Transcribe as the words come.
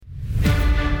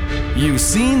You've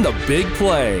seen the big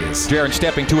plays. Jerand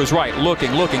stepping to his right, looking,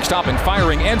 stopping,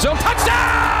 firing, end zone,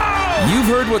 touchdown! You've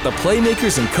heard what the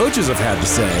playmakers and coaches have had to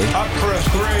say. Up for a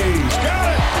three.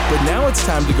 Got it! But now it's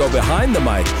time to go behind the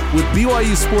mic with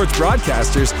BYU sports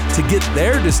broadcasters to get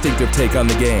their distinctive take on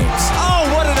the games.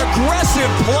 Oh, what an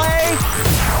aggressive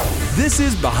play! This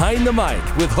is Behind the Mic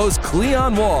with host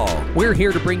Cleon Wall. We're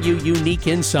here to bring you unique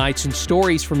insights and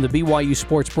stories from the BYU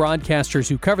sports broadcasters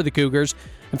who cover the Cougars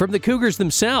and from the Cougars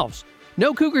themselves.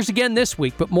 No Cougars again this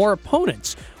week, but more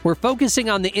opponents. We're focusing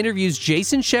on the interviews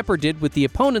Jason Shepard did with the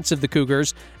opponents of the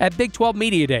Cougars at Big 12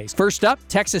 Media Days. First up,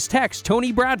 Texas Tech's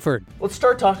Tony Bradford. Let's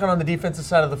start talking on the defensive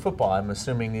side of the football. I'm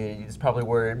assuming it's probably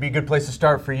where it'd be a good place to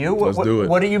start for you. Let's do it.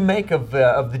 What do you make of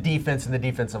the defense and the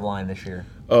defensive line this year?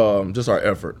 Just our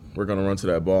effort. We're going to run to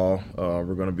that ball.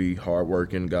 We're going to be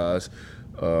hard-working guys.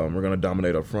 We're going to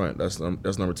dominate up front. That's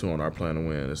number 2 on our plan to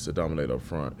win, is to dominate up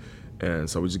front. And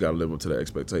so we just got to live up to the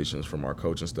expectations from our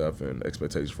coaching staff and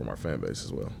expectations from our fan base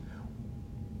as well.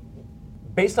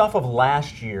 Based off of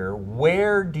last year,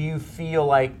 where do you feel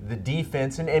like the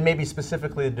defense, and maybe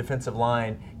specifically the defensive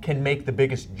line, can make the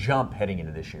biggest jump heading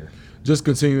into this year? Just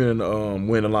continuing to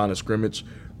win the line of scrimmage.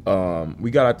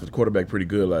 We got after the quarterback pretty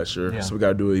good last year, so we got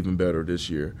to do it even better this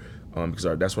year. Because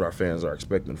that's what our fans are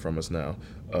expecting from us now.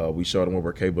 We showed them what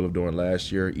we're capable of doing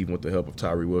last year, even with the help of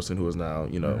Tyree Wilson, who is now,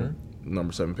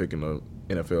 number 7 pick in the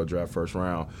NFL draft first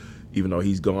round. Even though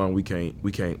he's gone, we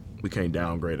can't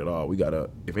downgrade at all. We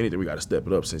gotta, if anything, we gotta step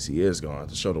it up since he is gone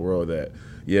to show the world that,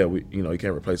 you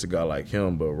can't replace a guy like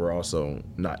him, but we're also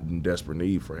not in desperate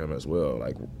need for him as well.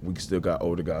 Like, we still got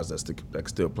older guys that can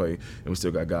still play, and we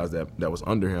still got guys that was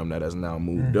under him that has now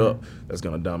moved up, that's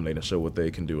gonna dominate and show what they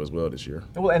can do as well this year.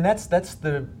 Well, and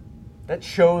that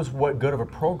shows what good of a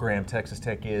program Texas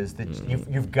Tech is, that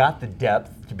you've got the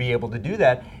depth to be able to do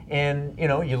that. And,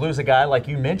 you lose a guy like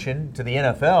you mentioned to the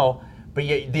NFL, but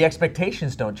the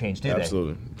expectations don't change, do they?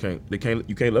 Absolutely. You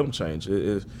can't let them change.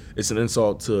 It's an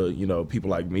insult to, people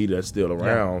like me that's still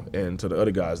around and to the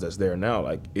other guys that's there now.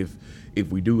 Like,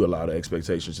 if we do allow the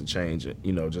expectations to change,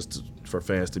 for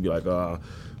fans to be like,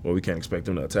 we can't expect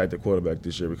them to attack the quarterback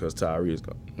this year because Tyree is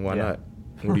gone. Why not?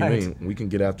 What do you mean? We can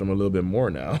get after him a little bit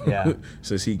more now. Yeah.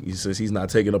 since he's not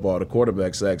taking up all the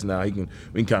quarterback sacks now, we can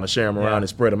kind of share him around and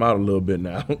spread him out a little bit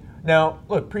now. Now,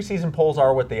 look, preseason polls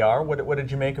are what they are. What did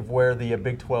you make of where the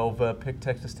Big 12 picked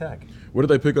Texas Tech? Where did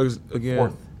they pick us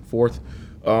again? Fourth.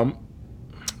 As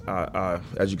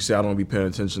you can see, I don't be paying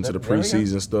attention to the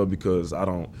preseason stuff because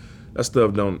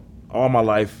all my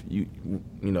life,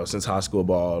 since high school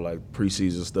ball, like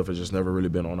preseason stuff has just never really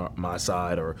been on my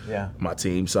side or my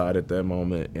team side at that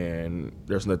moment, and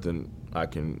there's nothing I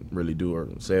can really do or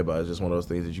say about it. It's just one of those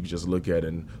things that you can just look at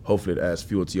and hopefully it adds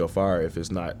fuel to your fire if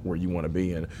it's not where you want to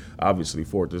be. And obviously,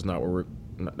 fourth is not where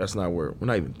we're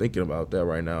not even thinking about that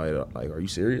right now. Like, are you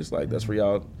serious? Like, that's where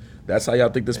y'all. That's how y'all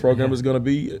think this program is going to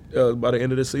be by the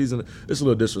end of the season? It's a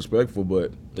little disrespectful,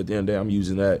 but at the end of the day, I'm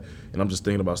using that, and I'm just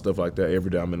thinking about stuff like that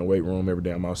every day. I'm in the weight room, every day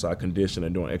I'm outside conditioning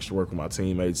and doing extra work with my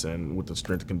teammates and with the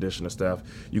strength and conditioning staff.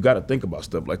 You got to think about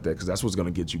stuff like that because that's what's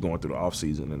going to get you going through the off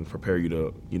season and prepare you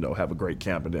to, have a great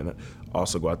camp and then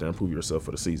also go out there and prove yourself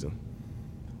for the season.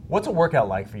 What's a workout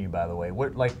like for you, by the way?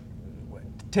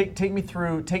 Take me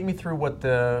through what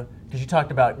because you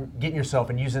talked about getting yourself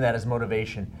and using that as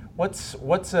motivation.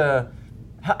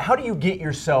 How do you get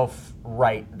yourself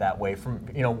right that way from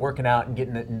working out and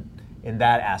getting it in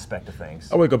that aspect of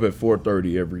things? I wake up at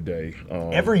 4:30 every day.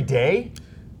 Every day?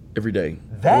 Every day.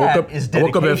 That is dedication. I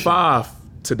woke up at 5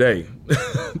 today.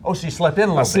 Oh, so you slept in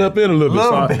a little bit. I slept in a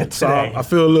little bit today. So I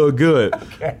feel a little good.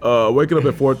 Okay. Waking up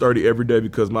at 4:30 every day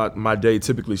because my day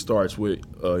typically starts with,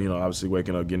 obviously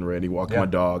waking up, getting ready, walking my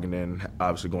dog, and then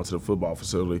obviously going to the football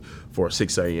facility for a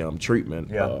 6 a.m. treatment.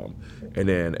 Yeah. And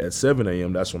then at 7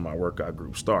 a.m., that's when my workout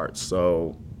group starts.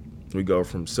 So we go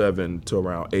from 7 to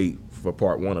around 8 for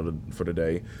part 1 for the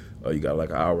day. You got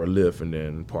like an hour lift, and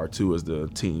then part 2 is the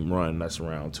team run. That's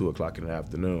around 2 o'clock in the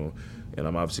afternoon. And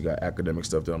I'm obviously got academic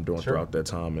stuff that I'm doing throughout that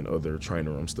time and other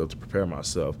training room stuff to prepare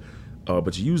myself.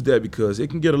 But you use that because it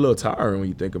can get a little tiring when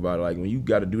you think about it. Like when you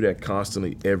got to do that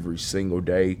constantly every single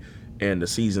day, and the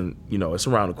season, it's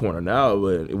around the corner now,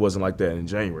 but it wasn't like that in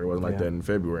January. It wasn't like that in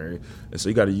February. And so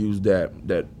you got to use that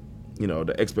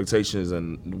the expectations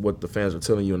and what the fans are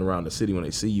telling you and around the city when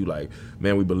they see you, like,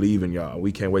 man, we believe in y'all.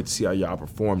 We can't wait to see how y'all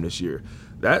perform this year.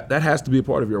 That has to be a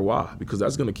part of your why because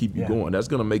that's going to keep you going. That's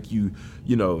going to make you,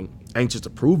 anxious to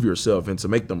prove yourself and to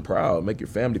make them proud, make your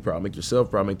family proud, make yourself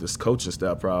proud, make this coaching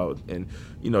staff proud, and,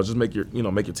 just make your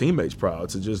teammates proud.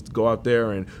 To just go out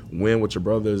there and win with your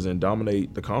brothers and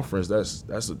dominate the conference,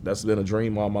 that's been a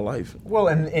dream all my life. Well,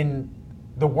 and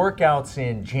the workouts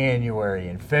in January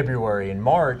and February and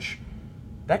March,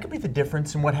 that could be the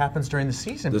difference in what happens during the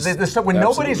season. The stuff when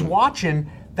nobody's watching,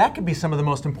 that could be some of the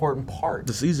most important parts.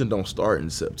 The season don't start in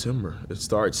September. It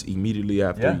starts immediately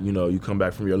after, you come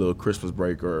back from your little Christmas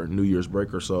break or New Year's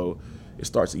break or so. It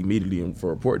starts immediately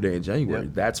for report day in January.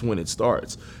 Yep. That's when it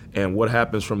starts. And what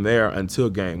happens from there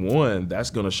until game one, that's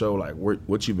going to show like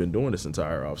what you've been doing this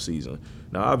entire offseason.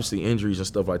 Now, obviously, injuries and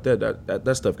stuff like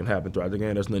that stuff can happen throughout the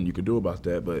game. There's nothing you can do about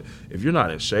that. But if you're not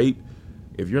in shape,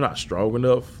 if you're not strong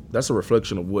enough, that's a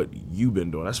reflection of what you've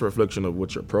been doing. That's a reflection of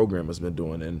what your program has been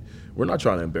doing. And we're not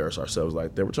trying to embarrass ourselves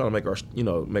like that. We're trying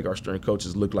to make our strength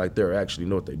coaches look like they actually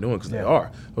know what they're doing, because they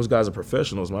are. Those guys are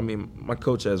professionals. I mean, my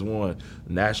coach has won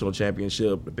national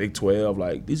championship, the Big 12.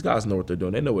 Like, these guys know what they're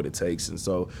doing. They know what it takes. And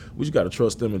so we just got to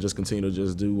trust them and just continue to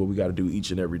just do what we got to do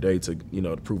each and every day to,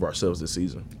 to prove ourselves this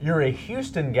season. You're a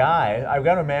Houston guy. I've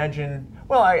got to imagine.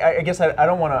 Well, I guess I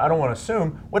don't want to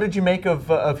assume. What did you make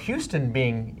of Houston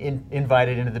being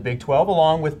invited into the Big 12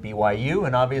 along with BYU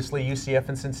and obviously UCF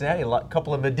and Cincinnati? A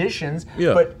couple of additions,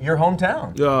 but your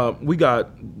hometown. We got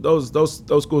those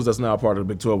schools that's now part of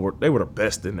the Big 12. They were the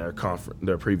best in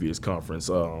their previous conference.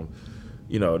 That's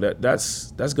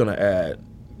going to add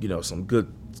some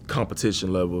good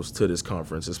competition levels to this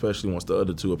conference, especially once the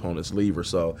other two opponents leave or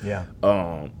so.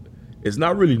 It's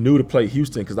not really new to play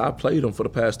Houston because I played them for the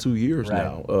past 2 years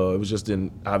now. It was just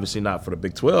obviously not for the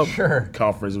Big 12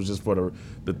 conference. It was just for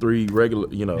the three regular,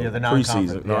 the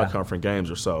preseason, non-conference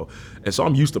games or so. And so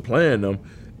I'm used to playing them.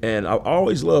 And I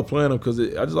always loved playing them because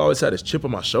I just always had this chip on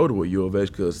my shoulder with U of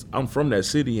H because I'm from that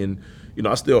city, and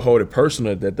I still hold it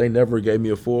personal that they never gave me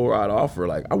a full ride offer.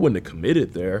 Like, I wouldn't have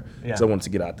committed there because I wanted to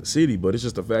get out the city, but it's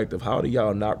just the fact of how do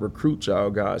y'all not recruit y'all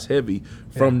guys heavy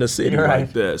from the city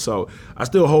like that. So I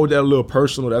still hold that a little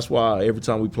personal. That's why every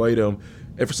time we play them,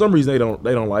 and for some reason they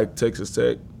don't like Texas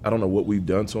Tech. I don't know what we've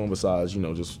done to them besides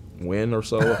just win or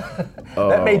so.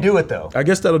 That may do it though. I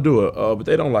guess that'll do it. But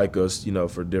they don't like us,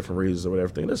 for different reasons or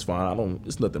whatever. That's fine.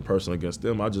 It's nothing personal against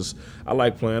them. I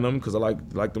like playing them because I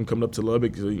like them coming up to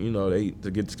Lubbock. They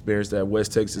to get to experience that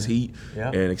West Texas heat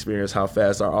and experience how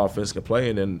fast our offense can play.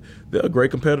 And then they're a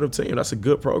great competitive team. That's a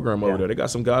good program over there. They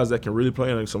got some guys that can really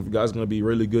play, and some guys going to be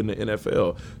really good in the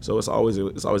NFL. So it's always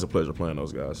a pleasure playing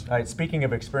those guys. All right. Speaking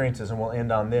of experiences, and we'll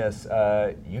end on this.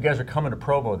 You guys are coming to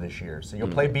Provo this year, so you'll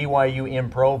play BYU in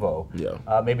Provo.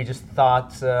 Maybe just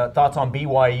thoughts on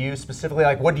BYU specifically.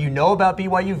 Like, what do you know about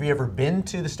BYU? Have you ever been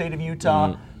to the state of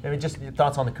Utah? Maybe just your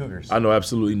thoughts on the Cougars. I know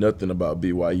absolutely nothing about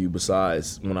BYU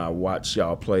besides when I watch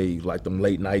y'all play like them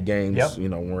late night games.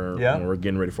 When we're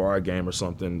getting ready for our game or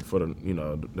something for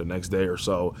the next day or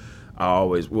so.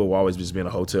 We'll always just be in a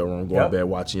hotel room, go to bed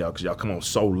watching y'all because y'all come on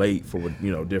so late for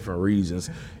different reasons,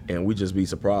 and we just be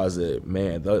surprised that,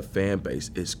 man, the fan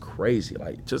base is crazy.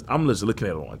 Like, I'm just looking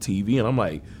at it on TV and I'm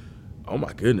like, oh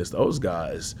my goodness, those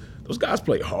guys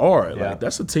play hard. Like,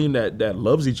 that's a team that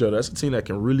loves each other. That's a team that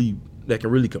can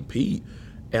really compete.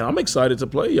 And I'm excited to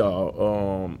play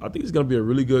y'all. I think it's going to be a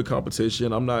really good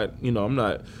competition. I'm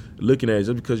not looking at it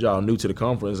just because y'all new to the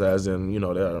conference as in,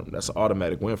 that's an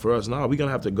automatic win for us. No, we're going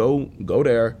to have to go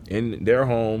there in their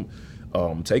home,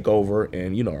 take over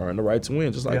and, earn the right to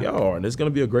win just like y'all are. And it's going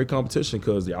to be a great competition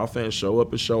because y'all fans show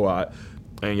up and show out.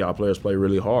 And y'all players play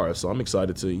really hard. So I'm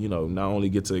excited to, not only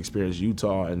get to experience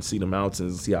Utah and see the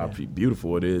mountains and see how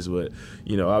beautiful it is, but,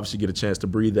 obviously get a chance to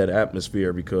breathe that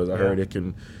atmosphere because I heard it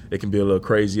can be a little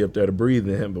crazy up there to breathe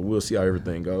in, but we'll see how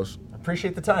everything goes.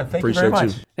 Appreciate the time. Thank you very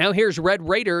much. Now here's Red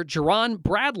Raider Jerand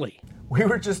Bradley. We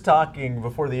were just talking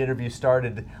before the interview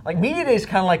started. Like, media day is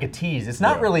kind of like a tease. It's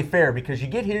not really fair because you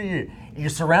get here, you're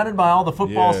surrounded by all the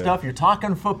football stuff. You're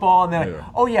talking football, and then,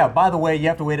 by the way, you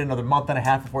have to wait another month and a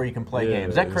half before you can play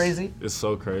games. Is that crazy? It's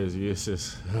so crazy. It's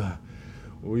just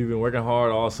we've been working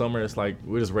hard all summer. It's like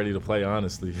we're just ready to play,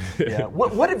 honestly.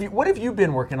 What have you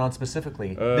been working on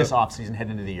specifically this offseason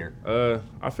heading into the year?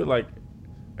 I feel like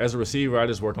as a receiver, I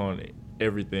just work on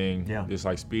everything. Just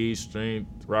like speed, strength,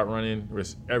 route running,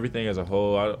 everything as a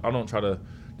whole. I don't try to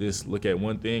just look at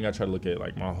one thing. I try to look at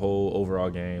like my whole overall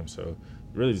game. So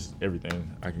really just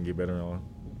everything I can get better on.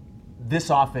 This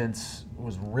offense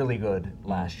was really good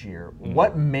last year.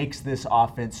 What makes this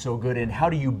offense so good, and how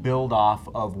do you build off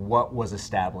of what was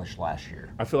established last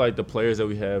year? I feel like the players that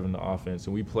we have in the offense,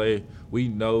 and we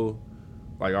know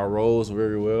like our roles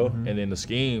very well, and then the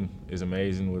scheme is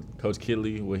amazing with Coach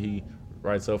Kidley, what he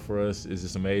writes up for us is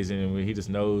just amazing, and he just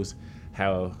knows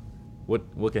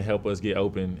what can help us get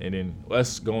open, and then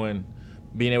us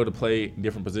being able to play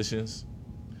different positions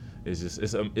is just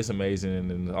it's amazing,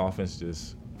 and then the offense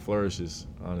just flourishes,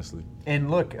 honestly. And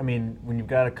look, I mean, when you've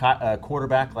got a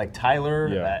quarterback like Tyler,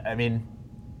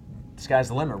 sky's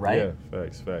the limit, right? Yeah,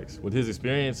 facts. With his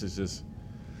experience, it's just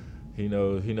he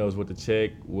knows what to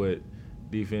check, what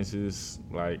defenses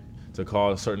like to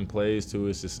call certain plays to.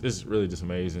 It's really just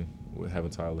amazing with having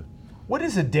Tyler. What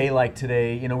is a day like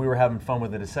today? You know, we were having fun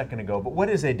with it a second ago, but what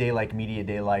is a day like, media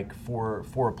day like for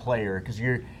a player? Because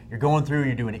you're going through,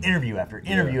 you're doing interview after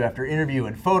interview after interview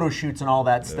and photo shoots and all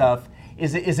that stuff.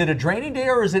 Is it a draining day,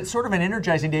 or is it sort of an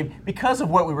energizing day because of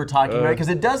what we were talking about? Because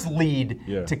it does lead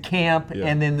to camp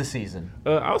and then the season.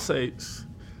 I'll say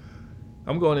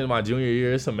I'm going into my junior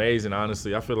year. It's amazing,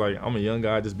 honestly. I feel like I'm a young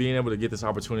guy. Just being able to get this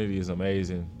opportunity is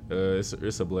amazing.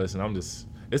 It's a blessing.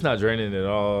 It's not draining at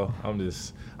all.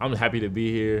 I'm happy to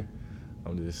be here.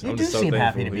 I'm just so seem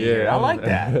happy to be here. I like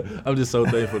that. I'm just so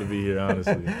thankful to be here,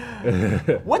 honestly.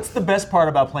 What's the best part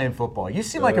about playing football? You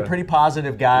seem like a pretty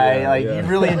positive guy. You're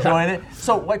really enjoying it.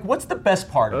 So, what's the best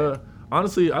part of it?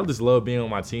 Honestly, I just love being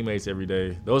with my teammates every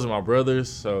day. Those are my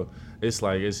brothers, so it's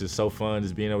just so fun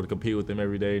just being able to compete with them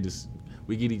every day.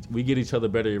 We get each other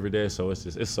better every day, so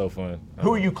it's so fun.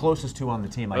 Who are you closest to on the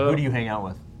team? Who do you hang out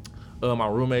with? My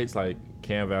roommates like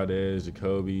Cam Valdez,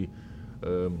 Jacoby,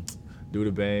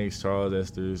 Duda Banks, Charles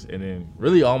Esters, and then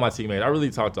really all my teammates. I really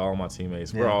talk to all my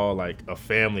teammates. We're all like a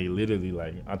family, literally.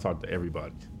 Like I talk to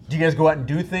everybody. Do you guys go out and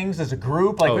do things as a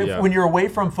group? When you're away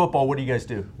from football, what do you guys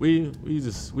do? We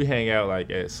hang out like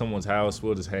at someone's house.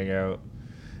 We'll just hang out,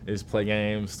 just play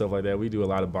games, stuff like that. We do a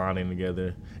lot of bonding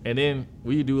together, and then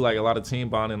we do like a lot of team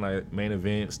bonding, like main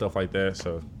event stuff like that.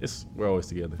 So we're always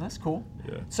together. That's cool.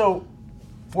 Yeah. So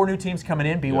 4 new teams coming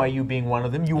in, BYU being one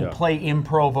of them. You will play in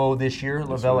Provo this year,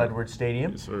 Lavelle Edwards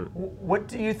Stadium. Yes, sir. What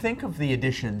do you think of the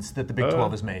additions that the Big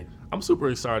 12 has made? I'm super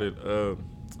excited.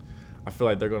 I feel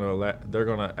like they're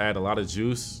gonna add a lot of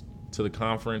juice to the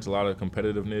conference, a lot of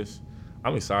competitiveness.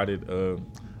 I'm excited.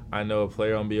 I know a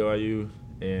player on BYU.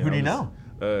 And who do you know?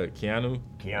 Keanu.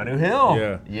 Keanu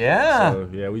Hill. Yeah.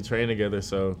 So, we train together,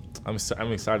 so I'm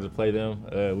excited to play them.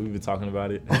 We've been talking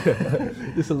about it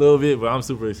just a little bit, but I'm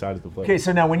super excited to play. Okay,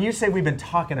 so now when you say we've been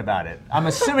talking about it, I'm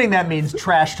assuming that means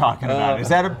trash talking about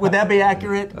it. Would that be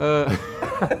accurate?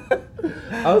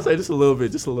 I would say just a little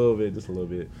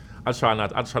bit. I try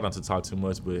not to talk too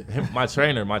much, but my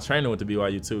trainer went to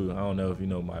BYU too. I don't know if you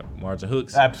know Margin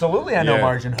Hooks. Absolutely, I know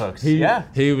Margin Hooks. He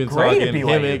been great talking. At BYU.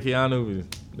 Him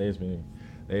and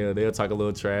Keanu, they'll talk a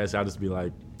little trash. I'll just be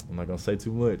like, I'm not gonna say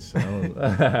too much.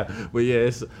 But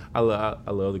yeah, I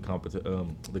love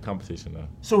the competition though.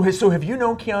 So have you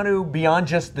known Keanu beyond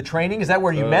just the training? Is that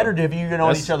where you met, or have you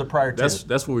known each other prior to?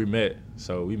 That's where we met.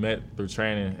 So we met through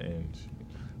training, and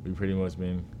we've pretty much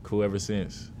been cool ever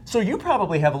since. So you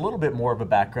probably have a little bit more of a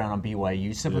background on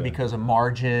BYU simply because of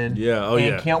Margin. Yeah. Oh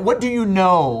and yeah. What do you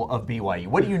know of BYU?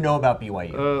 What do you know about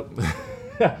BYU?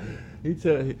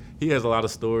 He has a lot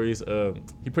of stories.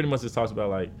 He pretty much just talks about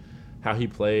like how he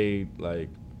played like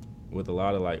with a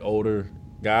lot of like older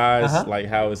guys, like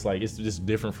how it's just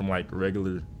different from like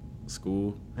regular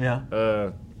school.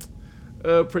 Yeah.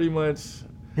 Pretty much.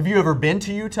 Have you ever been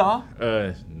to Utah?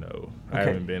 No, I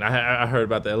haven't been. I heard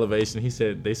about the elevation.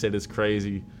 They said it's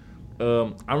crazy.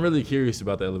 I'm really curious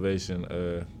about the elevation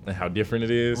and how different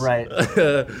it is. Right.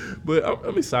 But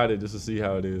I'm excited just to see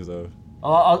how it is though.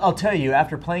 I'll tell you,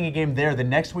 after playing a game there, the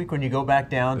next week when you go back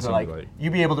down to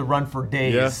you'll be able to run for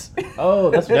days. Yeah. Oh,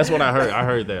 that's what I heard. I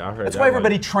heard that. That's why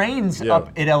everybody trains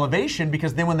up at elevation,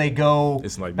 because then when they go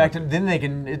back to, then they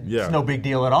can. It's no big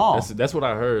deal at all. That's what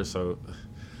I heard. So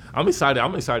I'm excited.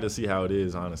 I'm excited to see how it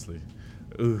is, honestly.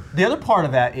 Ooh. The other part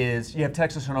of that is you have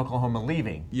Texas and Oklahoma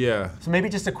leaving. Yeah. So maybe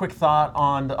just a quick thought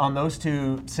on those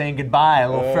two saying goodbye, a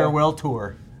little farewell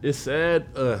tour. It's sad.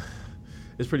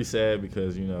 It's pretty sad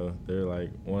because, they're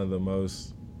like one of the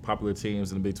most popular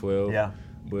teams in the Big 12. Yeah.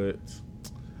 But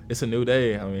it's a new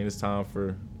day. I mean, it's time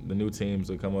for the new teams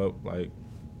to come up. Like,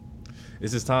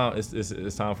 it's just time.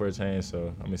 It's time for a change.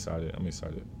 So I'm excited.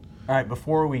 All right.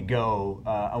 Before we go,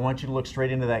 I want you to look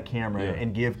straight into that camera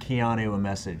and give Keanu a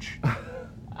message.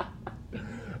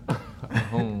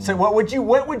 So what would you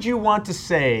want to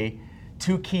say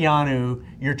to Keanu,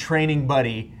 your training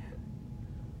buddy?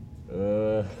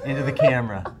 Into the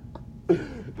camera.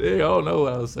 They don't know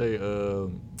what I would say.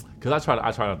 Because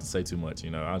I try not to say too much. I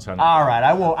try not. All right,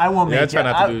 I won't make. I try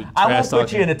not to do trash talking. I won't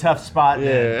put you in a tough spot.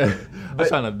 Yeah, I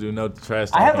try not to do no trash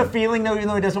talking. I have a feeling though, even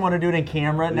though he doesn't want to do it in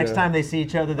camera, next time they see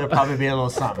each other, there'll probably be a little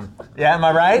something. Yeah, am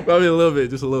I right? Probably a little bit,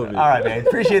 just a little bit. All right, man.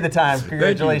 Appreciate the time.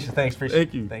 Congratulations. Thanks.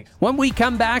 Thank you. Thanks. When we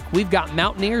come back, we've got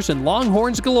Mountaineers and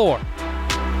Longhorns galore.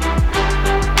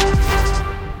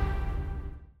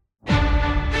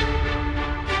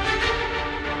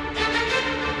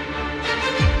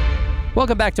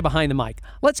 Welcome back to Behind the Mic.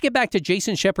 Let's get back to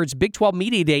Jason Shepard's Big 12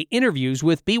 Media Day interviews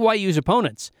with BYU's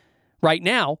opponents. Right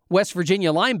now, West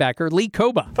Virginia linebacker Lee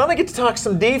Kpogba. Finally get to talk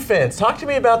some defense. Talk to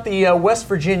me about the West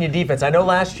Virginia defense. I know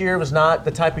last year was not the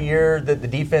type of year that the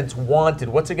defense wanted.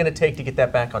 What's it going to take to get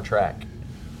that back on track?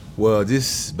 Well,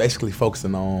 just basically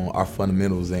focusing on our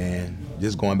fundamentals and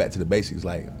just going back to the basics.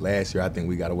 Like last year, I think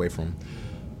we got away from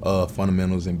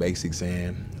fundamentals and basics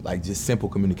and like just simple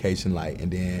communication.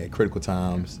 And then at critical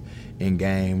times in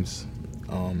games,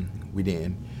 we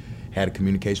didn't have the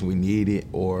communication we needed,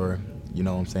 or you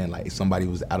know what I'm saying, like somebody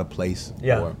was out of place.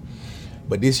 Yeah.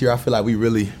 But this year, I feel like we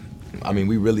really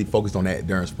focused on that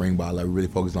during spring ball. Like we really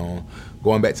focused on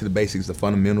going back to the basics, the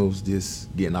fundamentals,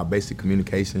 just getting our basic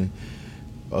communication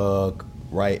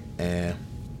right, and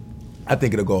I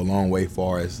think it'll go a long way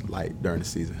far as like during the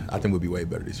season. I think we'll be way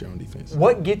better this year on defense.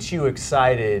 What gets you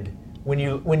excited when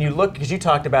you look, because you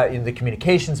talked about the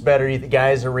communication's better, the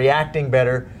guys are reacting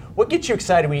better. What gets you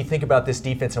excited when you think about this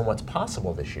defense and what's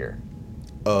possible this year?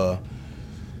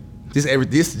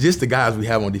 Just the guys we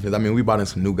have on defense. I mean, we brought in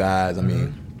some new guys. I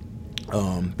mean,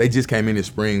 they just came in this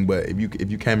spring, but if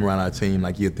you came around our team,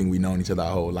 like you'd think we known each other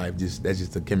our whole life. That's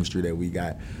just the chemistry that we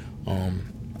got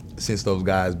since those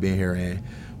guys been here, and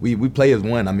we play as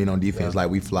one. I mean, on defense, like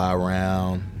we fly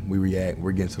around, we react,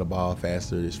 we're getting to the ball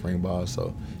faster this spring ball,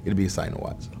 so it'll be exciting to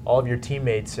watch. All of your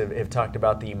teammates have talked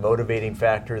about the motivating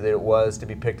factor that it was to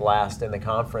be picked last in the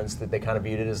conference, that they kind of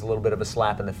viewed it as a little bit of a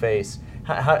slap in the face.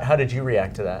 How did you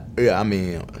react to that? Yeah, I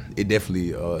mean, it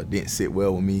definitely didn't sit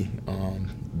well with me.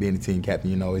 Being the team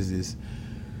captain, it's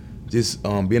just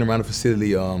being around the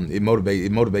facility, it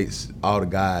motivates all the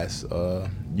guys.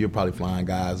 You're probably flying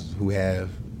guys who have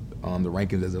the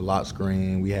rankings as a lock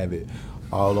screen. We have it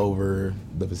all over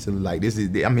the facility. Like this is,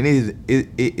 it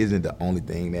isn't the only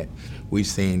thing that we've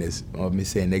seen that's me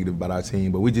saying negative about our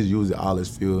team, but we just use it all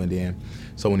as fuel. And then,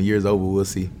 so when the year's over, we'll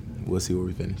see where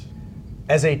we finish.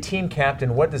 As a team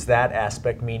captain, what does that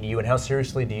aspect mean to you, and how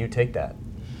seriously do you take that?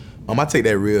 I take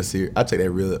that real serious. I take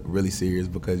that really serious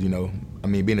because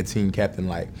being a team captain,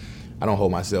 like I don't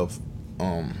hold myself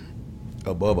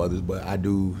above others, but I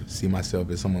do see myself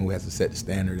as someone who has to set the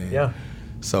standard. And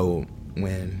so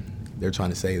when they're trying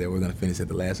to say that we're going to finish at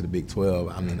the last of the Big 12,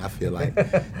 I feel like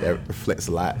that reflects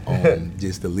a lot on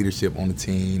just the leadership on the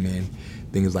team and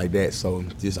things like that. So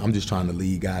I'm just trying to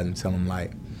lead guys and tell them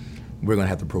like we're going to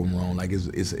have to prove them wrong. Like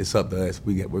it's up to us.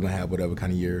 We're going to have whatever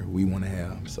kind of year we want to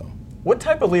have. So. What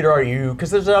type of leader are you? Because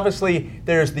there's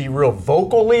the real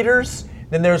vocal leaders.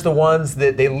 Then there's the ones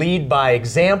that they lead by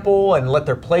example and let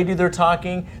their play do their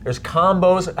talking. There's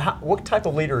combos. What type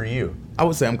of leader are you? I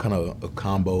would say I'm kind of a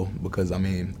combo because I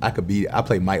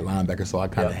play Mike linebacker, so I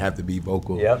kind of have to be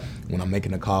vocal when I'm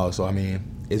making a call. So you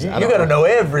got to know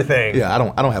everything. Yeah, I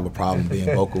don't have a problem being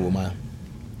vocal with my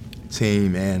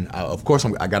team, and of course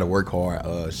I got to work hard,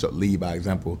 lead by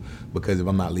example, because if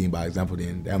I'm not leading by example,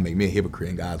 then that'll make me a hypocrite,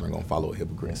 and guys aren't gonna follow a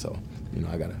hypocrite. So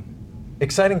I gotta.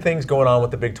 Exciting things going on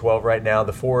with the Big 12 right now.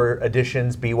 The 4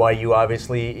 additions, BYU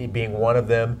obviously being one of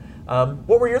them.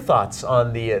 What were your thoughts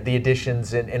on the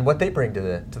additions and what they bring to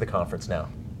the conference now?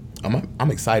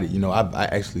 I'm excited. I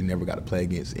actually never got to play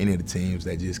against any of the teams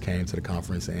that just came to the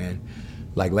conference, and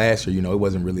like last year, it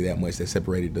wasn't really that much that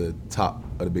separated the top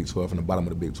of the Big 12 from the bottom of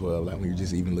the Big 12. Like when you're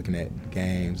just even looking at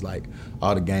games, like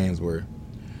all the games were,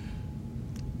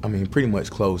 pretty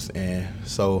much close. And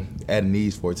so adding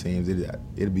these 4 teams,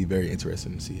 it'll be very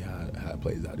interesting to see how it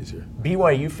plays out this year.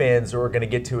 BYU fans are going to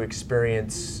get to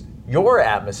experience your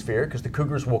atmosphere because the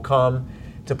Cougars will come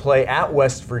to play at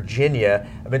West Virginia.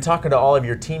 I've been talking to all of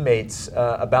your teammates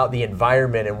about the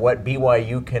environment and what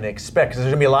BYU can expect, because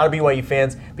there's going to be a lot of BYU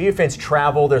fans. BYU fans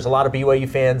travel. There's a lot of BYU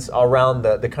fans around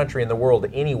the country and the world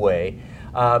anyway.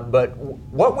 But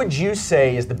what would you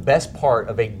say is the best part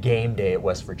of a game day at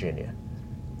West Virginia?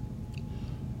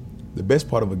 The best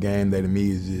part of a game day to me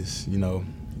is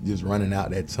just running out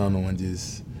that tunnel and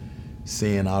just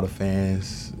seeing all the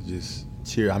fans just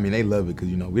cheer. They love it because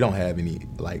we don't have any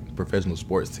like professional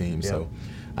sports teams, so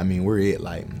we're it.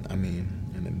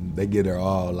 And they give their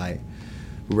all. Like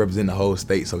we represent the whole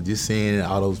state, so just seeing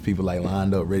all those people like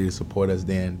lined up ready to support us.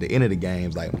 Then the end of the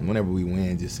games, like whenever we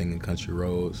win, just singing Country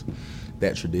Roads,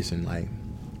 that tradition, like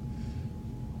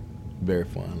very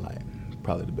fun. Like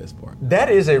probably the best part.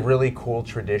 That is a really cool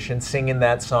tradition, singing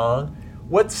that song.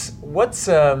 What's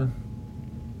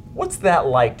that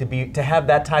like to have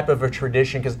that type of a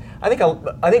tradition? Because I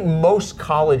think most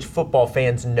college football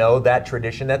fans know that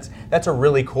tradition. That's a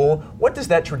really cool. What does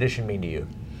that tradition mean to you?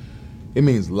 It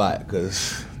means a lot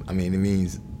because it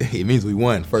means we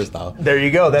won first off. There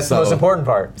you go. That's the most important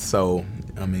part. So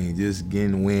just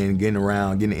getting the win, getting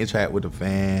around, getting to interact with the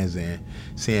fans, and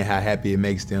seeing how happy it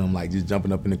makes them. Like just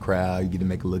jumping up in the crowd, you get to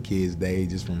make a little kid's day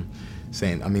just from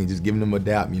just giving them a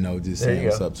dap, just saying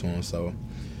what's up to them. So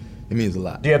it means a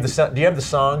lot. Do you have the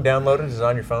song downloaded? Is it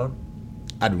on your phone?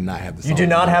 I do not have the song. You do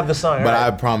not have the song, but right.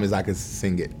 I promise I could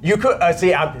sing it. You could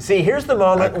see. Here's the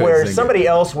moment where somebody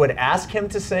else would ask him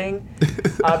to sing.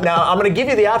 Now I'm going to give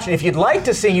you the option. If you'd like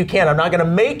to sing, you can. I'm not going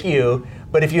to make you,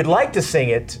 but if you'd like to sing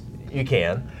it, you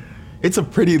can. It's a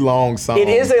pretty long song. It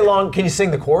is a long. Can you sing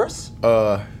the chorus?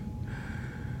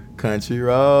 Country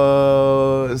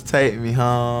roads take me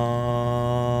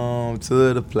home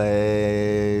to the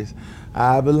place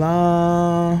I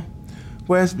belong.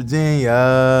 West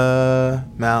Virginia,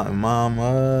 Mountain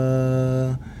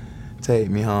Mama, take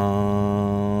me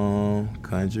home,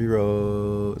 country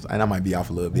roads. And I might be off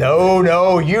a little bit.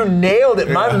 No, you nailed it,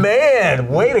 my man.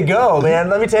 Way to go, man.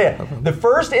 Let me tell you, the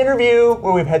first interview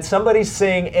where we've had somebody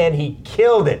sing and he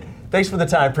killed it. Thanks for the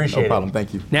time. Appreciate it. No problem.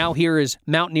 Thank you. Now here is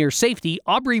Mountaineer safety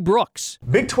Aubrey Burks.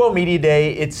 Big 12 Media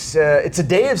Day, it's a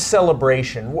day of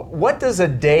celebration. What does a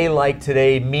day like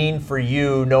today mean for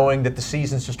you, knowing that the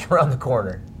season's just around the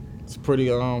corner? It's a pretty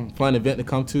fun event to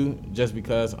come to, just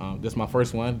because this is my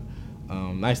first one.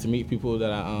 Nice to meet people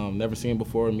that I never seen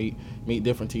before, meet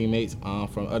different teammates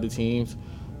from other teams.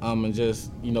 And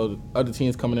just, other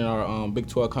teams coming in our Big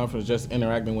 12 conference, just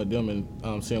interacting with them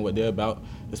and seeing what they're about.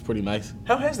 It's pretty nice.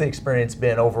 How has the experience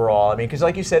been overall? I mean, because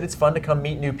like you said, it's fun to come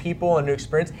meet new people and new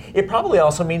experience. It probably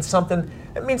also means something.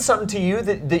 It means something to you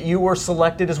that you were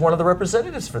selected as one of the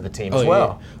representatives for the team as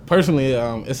well. Yeah. Personally,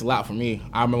 it's a lot for me.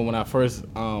 I remember when I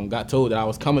first got told that I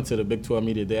was coming to the Big 12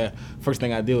 Media Day, first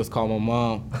thing I did was call my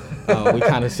mom. We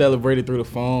kind of celebrated through the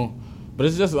phone. But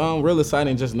it's just real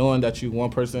exciting just knowing that you're one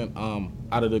person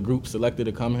out of the group selected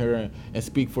to come here and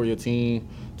speak for your team.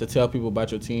 To tell people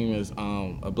about your team is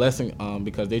a blessing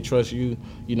because they trust you.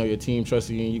 Your team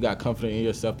trusts you, and you got confidence in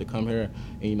yourself to come here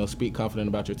and speak confident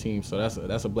about your team. So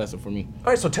that's a blessing for me.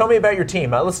 All right, so tell me about your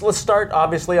team. Let's start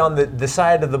obviously on the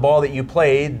side of the ball that you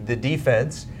played, the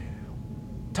defense.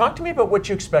 Talk to me about what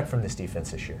you expect from this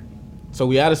defense this year. So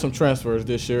we added some transfers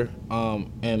this year,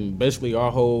 and basically our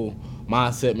whole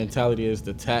mindset mentality is to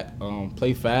attack,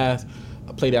 play fast,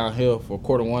 play downhill for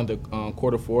quarter one to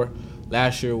quarter four.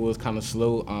 Last year was kind of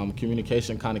slow.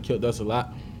 Communication kind of killed us a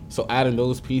lot. So adding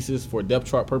those pieces for depth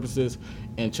chart purposes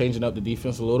and changing up the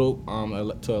defense a little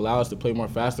to allow us to play more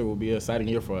faster will be an exciting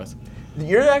year for us.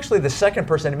 You're actually the second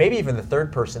person, maybe even the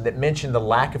third person, that mentioned the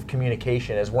lack of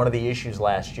communication as one of the issues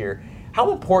last year.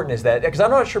 How important is that? Because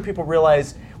I'm not sure people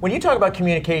realize, when you talk about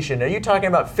communication, are you talking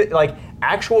about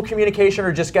actual communication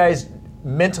or just guys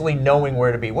mentally knowing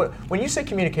where to be? When you say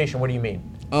communication, what do you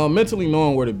mean? Mentally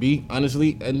knowing where to be,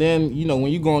 honestly. And then,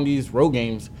 when you go on these road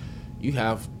games, you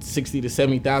have 60 to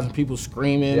 70,000 people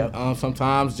screaming,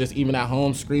 sometimes just even at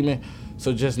home screaming.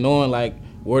 So just knowing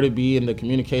where to be in the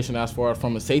communication as far as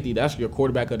from a safety, that's your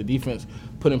quarterback of the defense,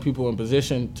 putting people in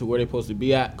position to where they're supposed to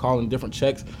be at, calling different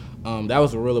checks. That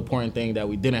was a real important thing that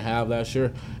we didn't have last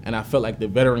year, and I felt like the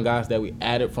veteran guys that we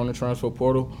added from the transfer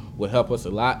portal would help us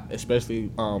a lot,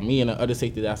 especially me and the other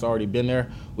safety that's already been there.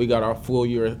 We got our full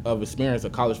year of experience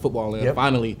of college football in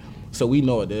finally, so we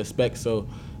know what to expect. So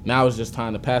now it's just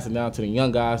time to pass it down to the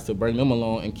young guys to bring them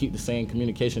along and keep the same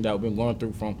communication that we've been going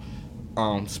through from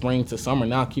spring to summer.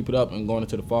 Now keep it up and going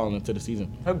into the fall and into the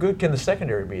season. How good can the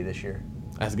secondary be this year?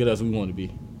 As good as we want to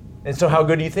be. And so how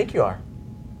good do you think you are?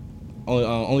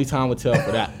 Only time will tell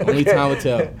for that. Only time will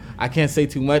tell. I can't say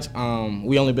too much.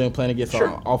 We only been playing against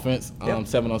our offense,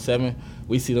 7-on-7.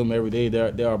 We see them every day.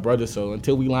 They're our brothers. So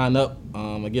until we line up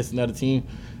against another team,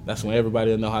 that's when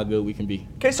everybody will know how good we can be.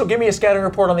 Okay, so give me a scouting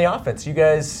report on the offense. You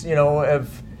guys,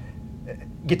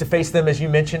 get to face them, as you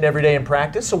mentioned, every day in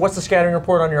practice. So what's the scouting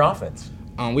report on your offense?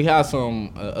 We have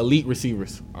some elite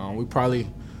receivers.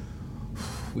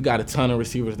 We got a ton of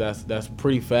receivers that's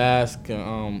pretty fast,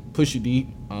 can push you deep,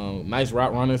 nice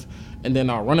route runners. And then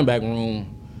our running back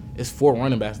room is 4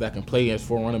 running backs that can play. It's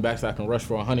 4 running backs that can rush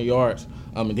for 100 yards.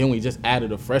 And then we just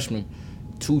added a freshman,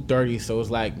 230, so it's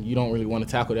like you don't really want to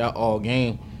tackle that all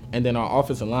game. And then our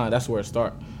offensive line, that's where it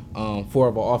starts. 4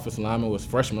 of our offensive linemen was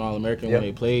freshmen All-American when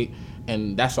they played.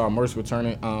 And that's our most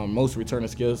returning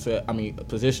skill set,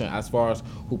 position as far as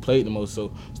who played the most.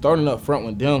 So starting up front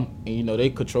with them, and they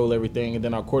control everything. And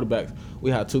then our quarterbacks, we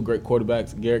have 2 great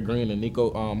quarterbacks, Garrett Green and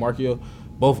Nico Marchio,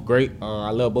 both great. I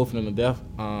love both of them to death.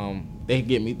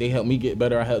 They help me get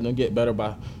better. I help them get better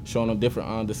by showing them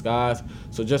different disguise.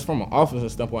 So just from an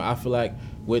offensive standpoint, I feel like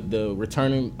with the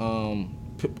returning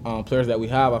players that we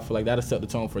have, I feel like that'll set the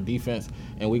tone for defense,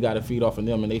 and we got to feed off of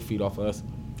them, and they feed off of us.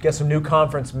 Got some new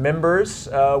conference members.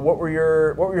 What were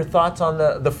your thoughts on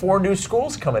the 4 new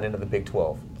schools coming into the Big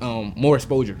 12? More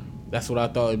exposure. That's what I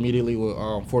thought immediately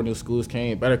when 4 new schools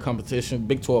came. Better competition.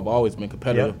 Big 12 always been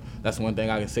competitive. Yep. That's one thing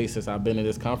I can say since I've been in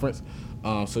this conference.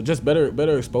 So just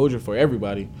better exposure for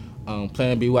everybody.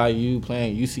 Playing BYU,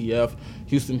 playing UCF,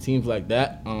 Houston teams like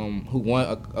that who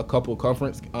won a couple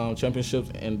conference championships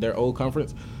in their old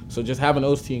conference. So just having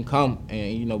those teams come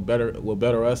and will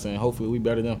better us, and hopefully we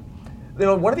better them.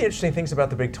 One of the interesting things about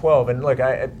the Big 12, and look,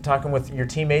 talking with your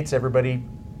teammates, everybody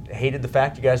hated the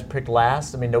fact you guys picked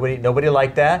last. I mean, nobody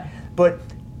liked that. But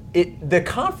the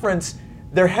conference,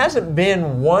 there hasn't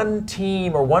been one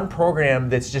team or one program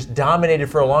that's just dominated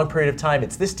for a long period of time.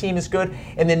 It's this team is good,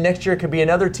 and then next year it could be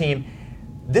another team.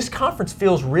 This conference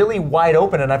feels really wide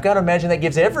open, and I've got to imagine that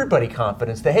gives everybody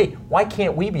confidence that, hey, why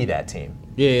can't we be that team?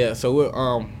 Yeah.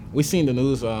 So we've seen the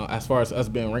news as far as us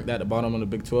being ranked at the bottom of the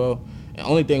Big 12. And the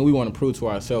only thing we want to prove to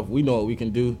ourselves, we know what we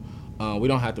can do. We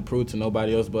don't have to prove to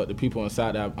nobody else but the people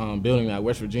inside that building at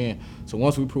West Virginia. So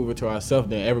once we prove it to ourselves,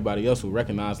 then everybody else will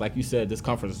recognize, like you said, this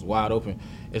conference is wide open.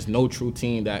 It's no true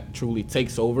team that truly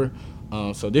takes over.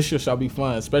 So this year shall be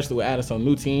fun, especially with adding some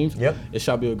new teams. Yep. It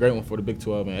shall be a great one for the Big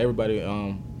 12. And everybody,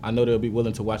 I know they'll be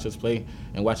willing to watch us play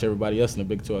and watch everybody else in the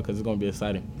Big 12 because it's going to be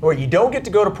exciting. Well, you don't get to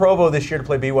go to Provo this year to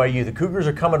play BYU. The Cougars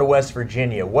are coming to West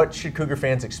Virginia. What should Cougar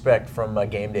fans expect from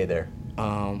game day there?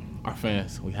 Our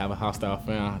fans. We have a hostile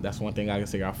fan. That's one thing I can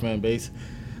say. Our fan base,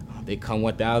 they come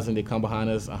 1,000. They come behind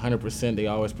us 100%. They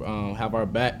always have our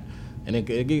back. And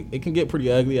it can get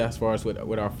pretty ugly as far as with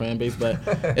our fan base, but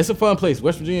it's a fun place.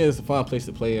 West Virginia is a fun place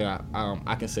to play.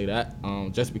 I can say that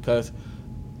just because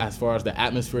as far as the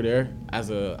atmosphere there,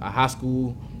 as a high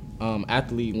school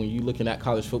athlete, when you looking at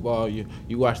college football, you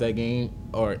watch that game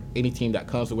or any team that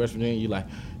comes to West Virginia, you're like,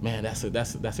 man, that's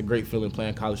a great feeling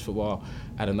playing college football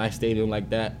at a nice stadium like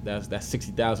that. That's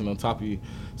 60,000 on top of you.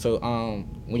 So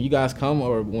when you guys come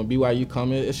or when BYU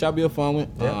come in, it shall be a fun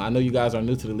one. Yeah. I know you guys are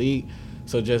new to the league.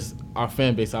 So just our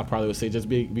fan base, I probably would say, just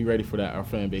be ready for that, our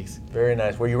fan base. Very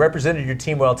nice. Well, you represented your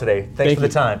team well today. Thanks for the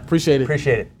time. Appreciate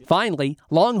it. Finally,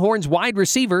 Longhorns wide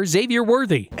receiver Xavier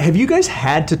Worthy. Have you guys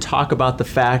had to talk about the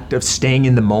fact of staying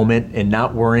in the moment and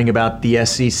not worrying about the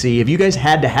SEC? Have you guys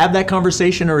had to have that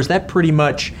conversation, or is that pretty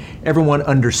much everyone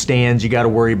understands you got to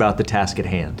worry about the task at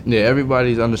hand? Yeah,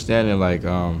 everybody's understanding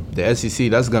the SEC,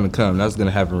 that's going to come. That's going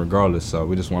to happen regardless. So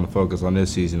we just want to focus on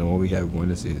this season and what we have going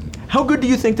this season. How good do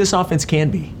you think this offense can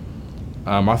be?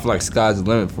 I feel like sky's the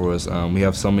limit for us. We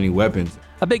have so many weapons.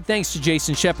 A big thanks to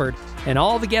Jason Shepard and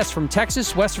all the guests from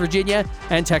Texas, West Virginia,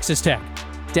 and Texas Tech.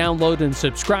 Download and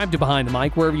subscribe to Behind the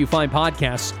Mic wherever you find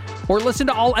podcasts, or listen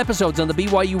to all episodes on the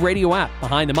BYU Radio app.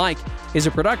 Behind the Mic is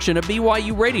a production of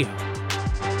BYU Radio.